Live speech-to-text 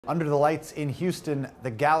Under the lights in Houston, the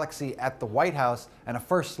Galaxy at the White House, and a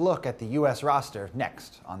first look at the U.S. roster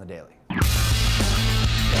next on The Daily.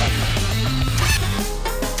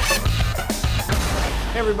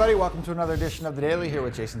 Hey everybody, welcome to another edition of The Daily here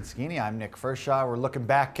with Jason Saghini. I'm Nick Firchau. We're looking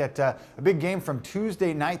back at a big game from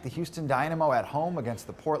Tuesday night, the Houston Dynamo at home against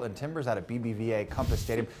the Portland Timbers out at BBVA Compass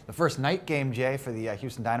Stadium. The first night game, Jay, for the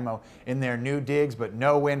Houston Dynamo in their new digs, but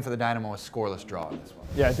no win for the Dynamo, a scoreless draw in this one.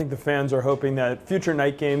 Yeah, I think the fans are hoping that future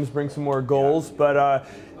night games bring some more goals, but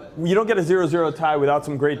you don't get a 0-0 tie without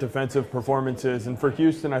some great defensive performances. And for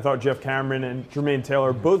Houston, I thought Jeff Cameron and Jermaine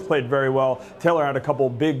Taylor both played very well. Taylor had a couple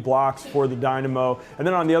big blocks for the Dynamo. And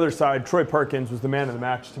then on the other side, Troy Perkins was the man of the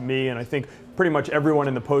match to me. And I think pretty much everyone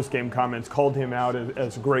in the post-game comments called him out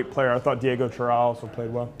as a great player. I thought Diego Chara also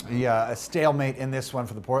played well. Yeah, a stalemate in this one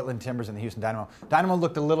for the Portland Timbers and the Houston Dynamo. Dynamo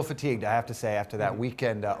looked a little fatigued, I have to say, after that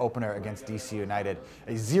weekend opener against DC United.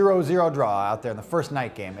 A 0-0 draw out there in the first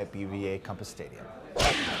night game at BBVA Compass Stadium.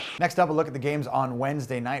 Next up, a look at the games on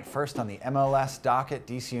Wednesday night. First on the MLS docket,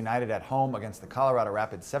 DC United at home against the Colorado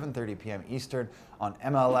Rapids, 7:30 p.m. Eastern on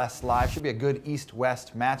MLS Live. Should be a good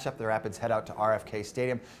East-West matchup. The Rapids head out to RFK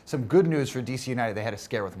Stadium. Some good news for DC United. They had a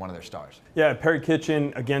scare with one of their stars. Yeah, Perry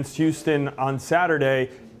Kitchen against Houston on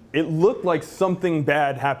Saturday. It looked like something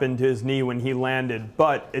bad happened to his knee when he landed,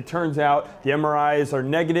 but it turns out the MRIs are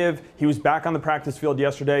negative. He was back on the practice field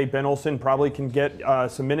yesterday. Ben Olsen probably can get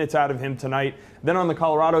some minutes out of him tonight. Then on the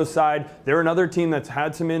Colorado side, they're another team that's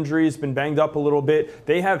had some injuries, been banged up a little bit.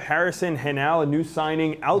 They have Harrison Henao, a new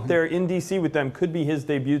signing, out there in DC with them. Could be his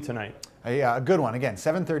debut tonight. A good one. Again,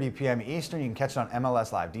 7:30 p.m. Eastern. You can catch it on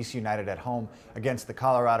MLS Live. DC United at home against the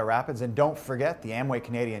Colorado Rapids. And don't forget, the Amway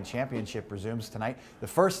Canadian Championship resumes tonight. The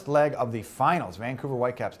first leg of the finals, Vancouver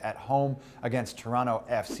Whitecaps at home against Toronto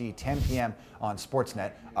FC, 10 p.m. on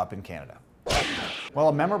Sportsnet up in Canada. Well,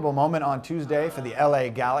 a memorable moment on Tuesday for the LA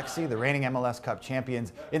Galaxy, the reigning MLS Cup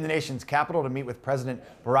champions, in the nation's capital to meet with President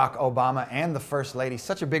Barack Obama and the First Lady.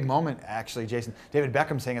 Such a big moment, actually, Jason. David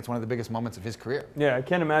Beckham saying it's one of the biggest moments of his career. Yeah, I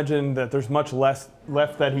can't imagine that there's much less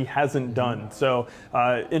left that he hasn't done. So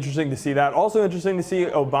interesting to see that. Also interesting to see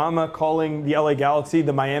Obama calling the LA Galaxy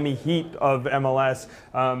the Miami Heat of MLS.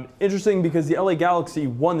 Interesting because the LA Galaxy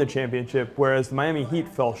won the championship, whereas the Miami Heat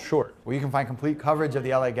fell short. Well, you can find complete coverage of the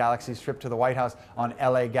LA Galaxy's trip to the White House on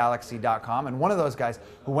LAGalaxy.com. And one of those guys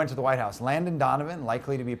who went to the White House, Landon Donovan,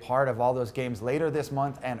 likely to be part of all those games later this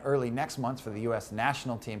month and early next month for the U.S.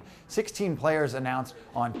 national team. 16 players announced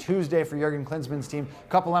on Tuesday for Jurgen Klinsmann's team. A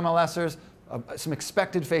couple MLSers. Some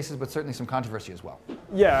expected faces, but certainly some controversy as well.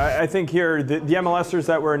 Yeah, I think here the MLSers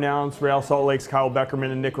that were announced, Real Salt Lake's Kyle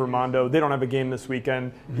Beckerman and Nick Raimondo, they don't have a game this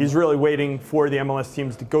weekend. He's really waiting for the MLS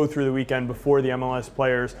teams to go through the weekend before the MLS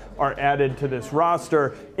players are added to this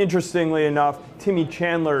roster. Interestingly enough, Timmy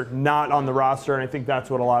Chandler not on the roster, and I think that's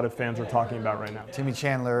what a lot of fans are talking about right now. Timmy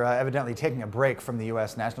Chandler evidently taking a break from the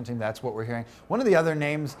U.S. national team. That's what we're hearing. One of the other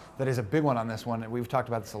names that is a big one on this one, and we've talked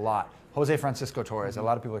about this a lot, Jose Francisco Torres. A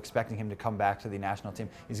lot of people are expecting him to come back to the national team.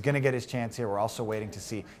 He's going to get his chance here. We're also waiting to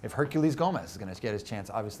see if Herculez Gomez is going to get his chance.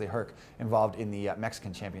 Obviously, Herc involved in the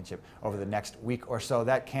Mexican championship over the next week or so.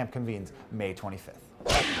 That camp convenes May 25th.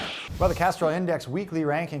 Well, the Castro Index weekly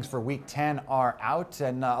rankings for Week 10 are out,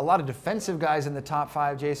 and a lot of defensive guys in the top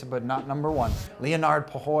 5, Jason, but not number 1. Leonard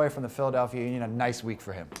Pajoy from the Philadelphia Union, a nice week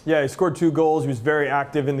for him. Yeah, he scored 2 goals. He was very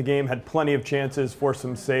active in the game, had plenty of chances for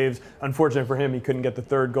some saves. Unfortunately for him, he couldn't get the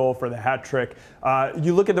 3rd goal for the hat trick.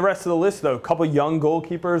 You look at the rest of the list, though. A couple young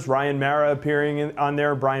goalkeepers, Ryan Mara appearing on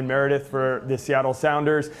there, Brian Meredith for the Seattle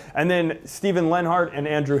Sounders, and then Steven Lenhart and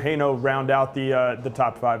Andrew Haino round out the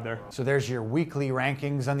top 5 there. So there's your weekly rankings.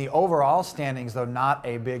 On the overall standings, though, not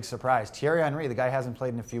a big surprise. Thierry Henry, the guy hasn't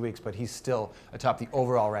played in a few weeks, but he's still atop the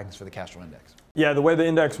overall rankings for the Castro Index. Yeah, the way the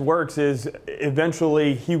index works is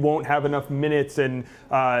eventually he won't have enough minutes and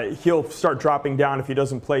he'll start dropping down if he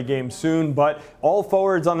doesn't play games soon. But all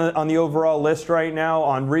forwards on the overall list right now,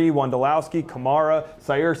 Henry, Wondolowski, Kamara,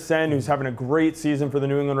 Sayer Sen, who's having a great season for the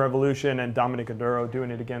New England Revolution, and Dominic Aduro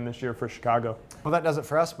doing it again this year for Chicago. Well, that does it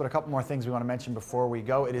for us, but a couple more things we want to mention before we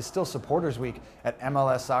go. It is still Supporters Week at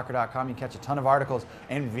MLSsoccer.com. You can catch a ton of articles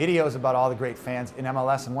and videos about all the great fans in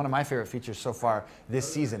MLS, and one of my favorite features so far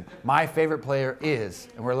this season, my favorite player is,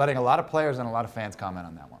 and we're letting a lot of players and a lot of fans comment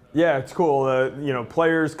on that one. Yeah, it's cool. You know,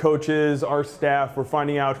 players, coaches, our staff, we're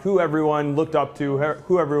finding out who everyone looked up to,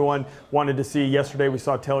 who everyone wanted to see. Yesterday we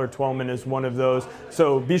saw Taylor Twellman as one of those.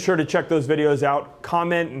 So be sure to check those videos out,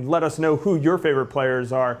 comment, and let us know who your favorite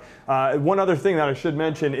players are. One other thing that I should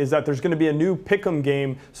mention is that there's going to be a new Pick'em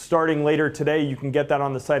game starting later today. You can get that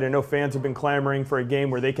on the site. I know fans have been clamoring for a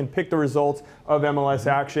game where they can pick the results of MLS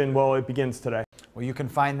action. Well, it begins today. Well, you can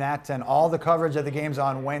find that and all the coverage of the games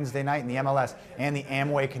on Wednesday night in the MLS and the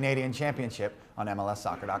Amway Canadian Championship on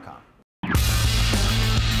MLSsoccer.com.